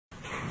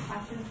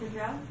questions for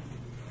Joe?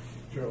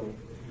 Joe,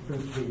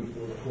 defensively in the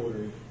fourth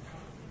quarter, you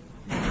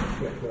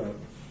stepped up,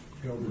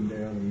 held them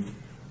down, and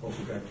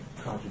also got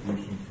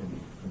contributions from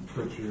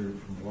Pritchard,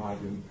 from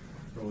Wagen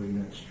early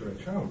in that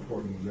stretch. How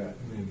important was that?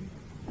 I mean,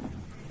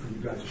 for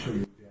you guys to show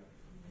your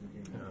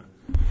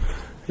depth.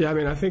 Yeah, I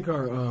mean, I think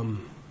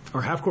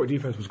our half-court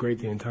defense was great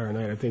the entire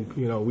night. I think,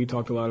 we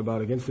talked a lot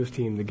about against this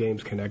team, the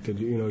game's connected.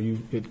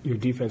 Your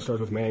defense starts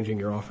with managing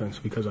your offense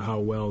because of how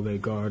well they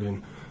guard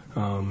and,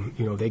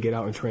 they get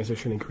out in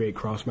transition and create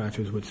cross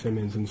matches with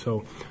Simmons. And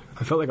so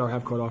I felt like our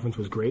half-court offense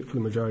was great for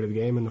the majority of the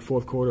game. In the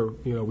fourth quarter,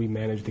 we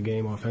managed the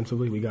game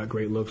offensively. We got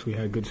great looks. We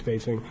had good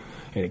spacing,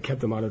 and it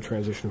kept them out of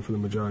transition for the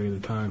majority of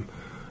the time.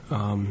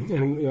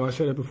 I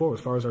said it before,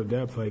 as far as our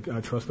depth, I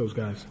trust those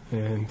guys.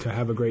 And to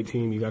have a great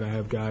team, you got to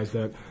have guys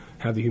that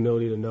have the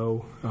humility to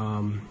know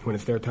when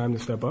it's their time to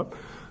step up,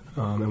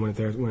 and when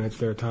it's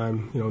their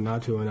time,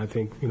 not to. And I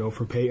think,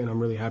 for Peyton, I'm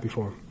really happy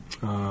for him.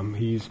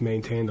 He's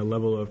maintained a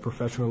level of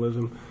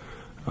professionalism,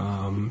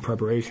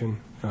 preparation,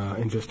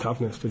 and just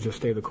toughness to just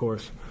stay the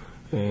course.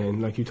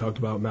 And like you talked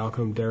about,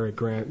 Malcolm, Derek,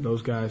 Grant,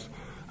 those guys,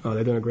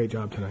 they've done a great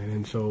job tonight.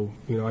 And so,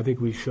 I think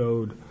we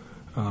showed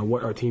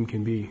what our team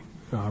can be,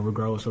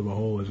 regardless of a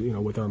whole,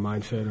 with our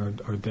mindset,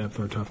 our depth,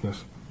 our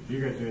toughness. Did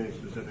you guys do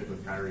anything specific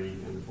with Kyrie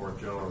in the fourth,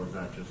 Joe, or was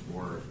that just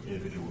more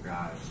individual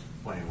guys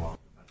playing well?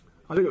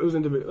 I think it was,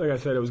 like I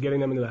said, it was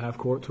getting them into the half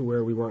court to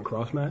where we weren't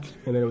cross-matched,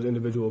 and then it was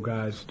individual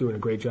guys doing a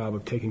great job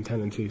of taking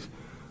tendencies.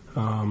 It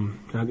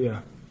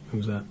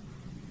was that.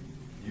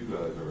 You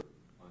guys are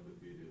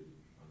undefeated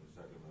on the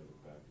second leg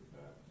of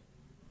back-to-back.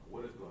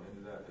 What has gone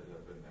into that? Has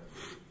that been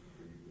effort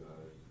for you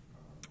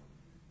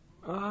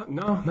guys?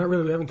 No, not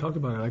really. We haven't talked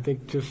about it. I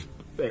think just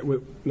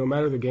no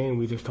matter the game,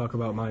 we just talk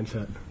about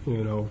mindset.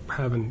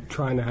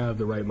 Trying to have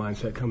the right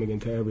mindset coming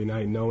into every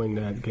night, knowing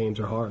that games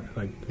are hard.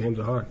 Games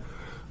are hard.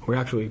 We're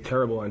actually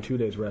terrible on 2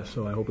 days rest,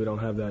 so I hope we don't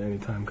have that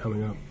anytime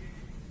coming up.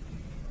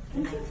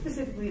 And talk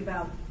specifically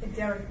about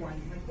Derek one.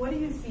 What do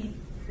you see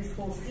this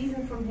whole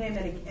season from him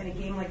and a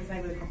game like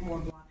tonight with a couple more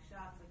block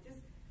shots?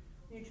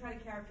 Try to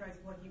characterize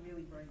what he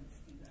really brings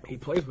to you guys. He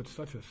plays with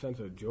such a sense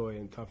of joy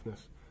and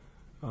toughness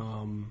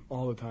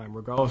all the time,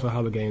 regardless of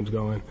how the game's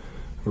going.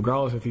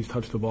 Regardless if he's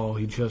touched the ball,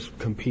 he just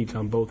competes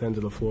on both ends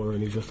of the floor,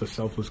 and he's just a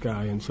selfless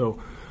guy. And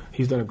so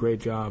he's done a great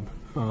job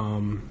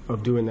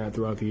of doing that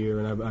throughout the year.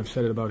 And I've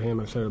said it about him.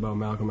 I've said it about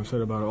Malcolm. I've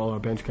said it about all our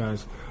bench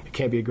guys. It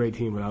can't be a great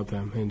team without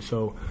them. And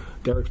so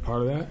Derek's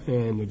part of that,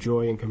 and the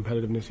joy and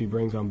competitiveness he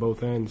brings on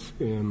both ends.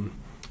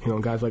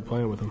 Guys like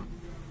playing with him.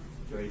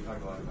 Joe, you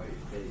talk a lot about your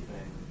spacing.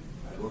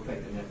 It looked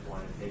like the Nets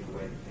wanted to take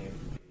away the same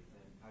from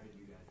Jaylen. How did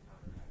you guys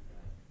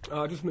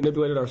counteract that? Just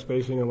manipulated our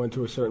spacing and went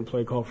to a certain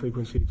play call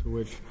frequency to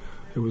which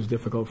it was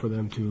difficult for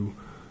them to,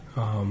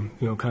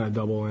 kind of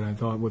double. And I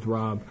thought with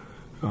Rob,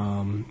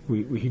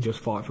 he just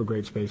fought for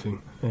great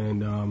spacing.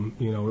 And,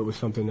 it was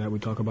something that we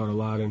talk about a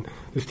lot. And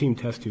this team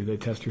tests you. They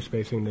test your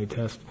spacing. They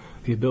test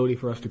the ability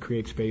for us to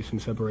create space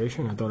and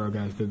separation. I thought our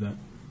guys did that.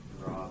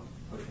 Rob,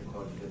 pushing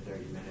close to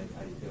 30 minutes,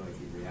 how do you feel like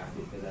he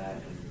reacted to that?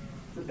 And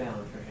it's a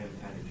balance for him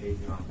kind of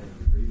chasing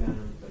offensive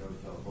rebounds, but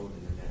also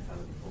holding the net out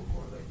of the full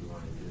court like he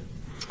wanted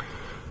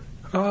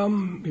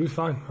to. He was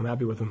fine. I'm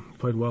happy with him. He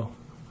played well.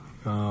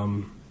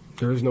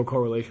 There is no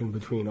correlation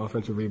between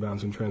offensive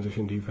rebounds and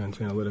transition defense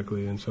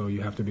analytically, and so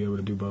you have to be able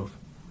to do both.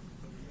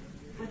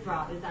 With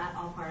Rob, is that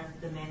all part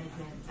of the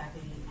management, the fact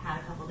that he had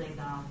a couple days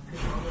off,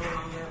 could go a little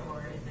longer,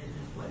 or is it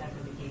just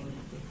whatever the game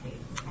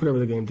dictates? Whatever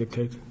the game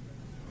dictates.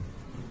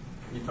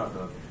 You talked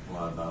a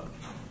lot about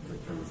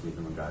during the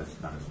season when guys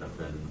kind of stepped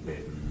in,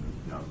 Peyton,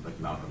 like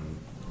Malcolm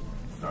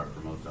start for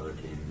most other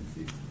teams.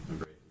 He's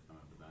embraced his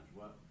coming off the bench.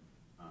 What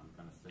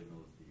kind of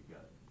signals do you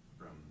get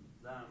from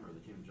them or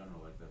the team in general,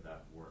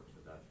 that works,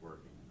 that's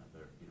working, and that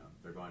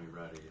they're going to be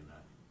ready, and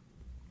that?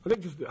 I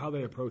think just how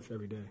they approach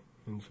every day,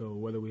 and so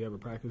whether we have a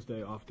practice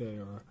day, off day,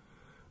 or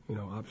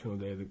optional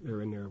day,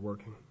 they're in there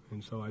working,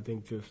 and so I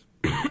think just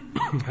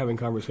having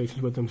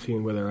conversations with them,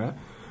 seeing where they're at,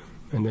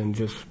 and then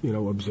just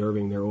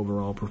observing their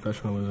overall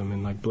professionalism.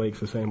 And like Blake's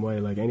the same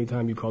way. Like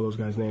anytime you call those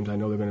guys names, I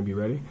know they're going to be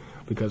ready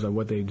because of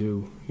what they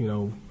do,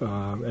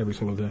 every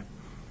single day.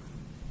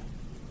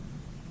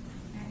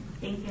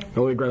 Thank you. The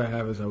only regret I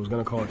have is I was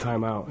going to call a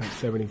timeout at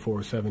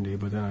 74-70,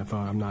 but then I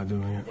thought I'm not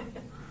doing it.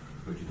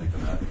 What'd you think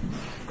of that?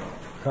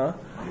 Huh?